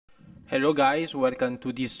Hello guys, welcome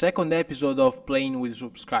to the second episode of Playing with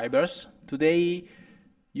Subscribers. Today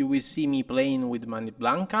you will see me playing with Mani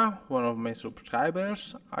Blanca, one of my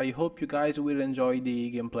subscribers. I hope you guys will enjoy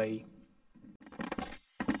the gameplay.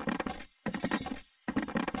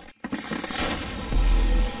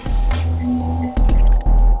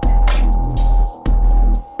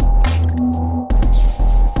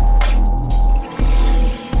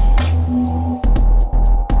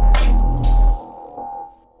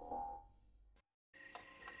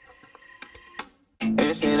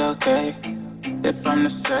 Is it okay if I'm to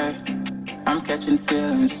say I'm catching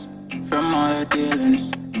feelings from all the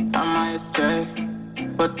dealings? Am I astray?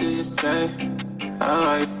 What do you say? How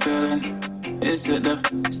are you feeling? Is it the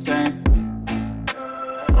same?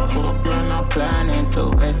 I hope you're not planning to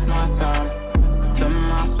waste my time. To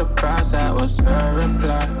my surprise, that was her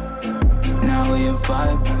reply. Now we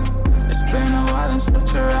vibe. It's been a while and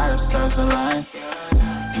such a ride, the stars align.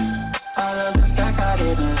 I love the fact I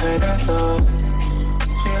didn't let her go.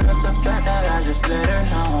 She loves the fact that I just let her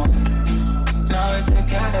know. Now we're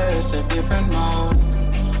together, it's a different mode.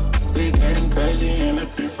 We getting crazy in a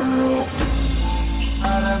different role.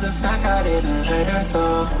 I love the fact I didn't let her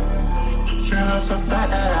go. She loves the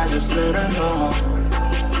fact that I just let her know.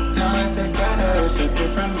 Now we're together, it's a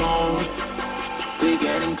different mode. We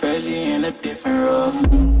getting crazy in a different role.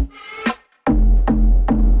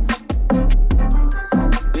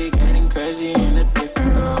 We getting crazy in a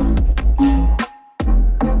different role.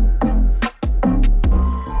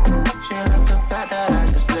 That I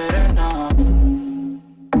just let her know.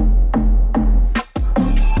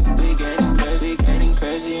 We getting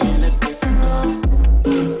crazy in a different role.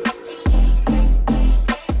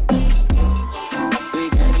 We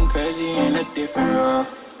getting crazy in a different role.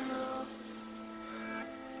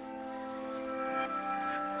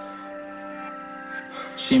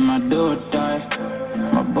 She my do or die,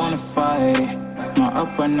 my bona fide. My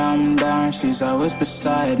up when I'm down, she's always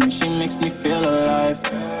beside me. She makes me feel alive,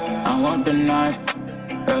 I won't deny.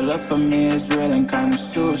 Her love for me is real and kinda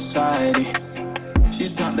suicide-y.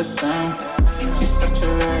 She's not the same, she's such a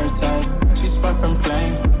rare type. She's far from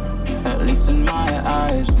plain, at least in my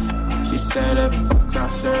eyes. She said if I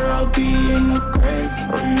cross her, I'll be in the grave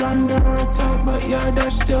or under her type, but yeah,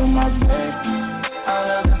 that's still my babe. I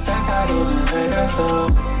love the fact I didn't let her go.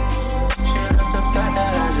 She loves the fact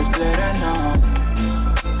that I just let her know.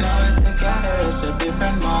 Now we're together, it's a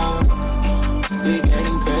different mode. We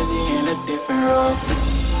getting crazy in a different role.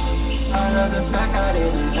 I love the fact I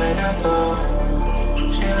didn't let her go.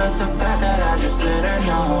 She loves the fact that I just let her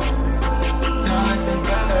know. Now we're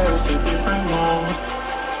together, it's a different mode.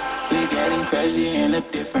 We getting crazy in a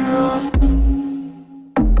different role.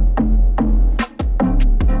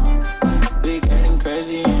 We getting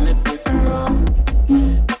crazy in a different role.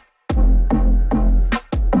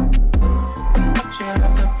 She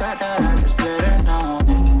loves the fact that I just let her know.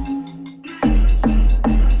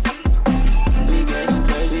 We getting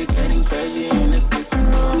crazy in a different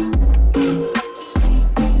role.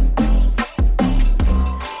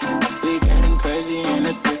 We getting crazy in a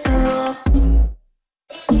different role.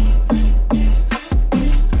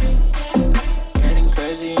 Getting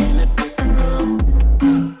crazy in a different role.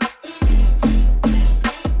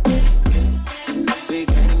 We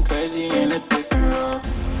getting crazy in a different role.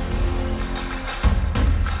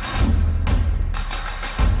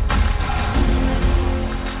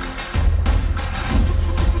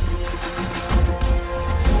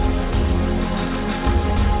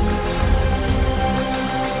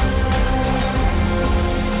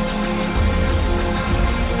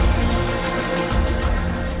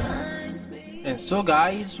 And so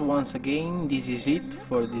guys, once again, this is it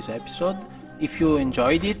for this episode. If you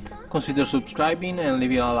enjoyed it, consider subscribing and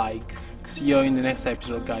leaving a like. See you in the next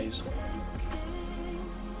episode guys.